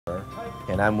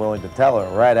And I'm willing to tell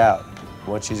her right out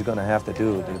what she's going to have to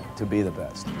do to be the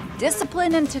best.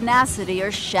 Discipline and tenacity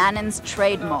are Shannon's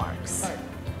trademarks.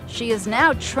 She is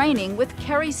now training with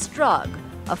Kerri Strug,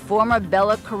 a former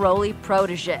Bella Caroli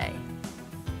protege.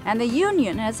 And the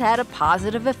union has had a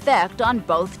positive effect on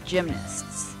both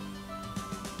gymnasts.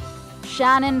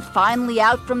 Shannon, finally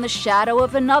out from the shadow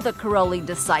of another Caroli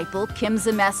disciple, Kim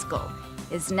Zmeskal,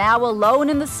 is now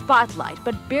alone in the spotlight,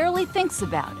 but barely thinks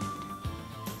about it.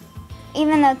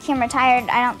 Even though Kim retired,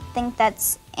 I don't think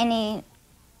that's any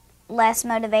less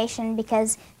motivation,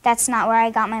 because that's not where I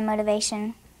got my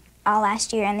motivation all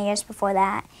last year and the years before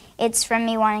that. It's from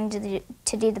me wanting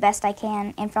to do the best I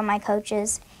can, and from my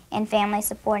coaches and family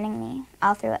supporting me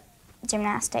all through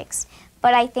gymnastics.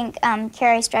 But I think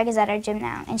Kerri Strug is at our gym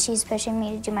now, and she's pushing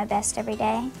me to do my best every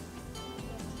day.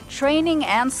 Training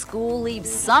and school leave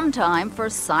some time for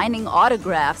signing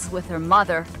autographs with her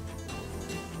mother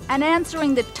and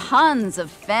answering the tons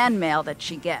of fan mail that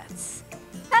she gets,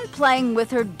 and playing with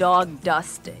her dog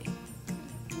Dusty.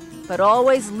 But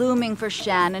always looming for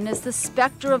Shannon is the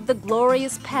specter of the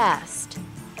glorious past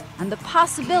and the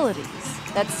possibilities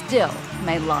that still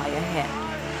may lie ahead.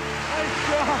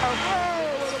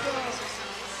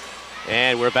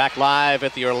 And we're back live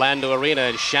at the Orlando Arena,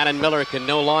 and Shannon Miller can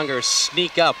no longer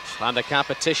sneak up on the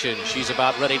competition. She's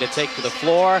about ready to take to the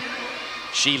floor.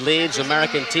 She leads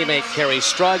American teammate Kerri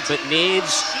Strug, but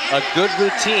needs a good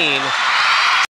routine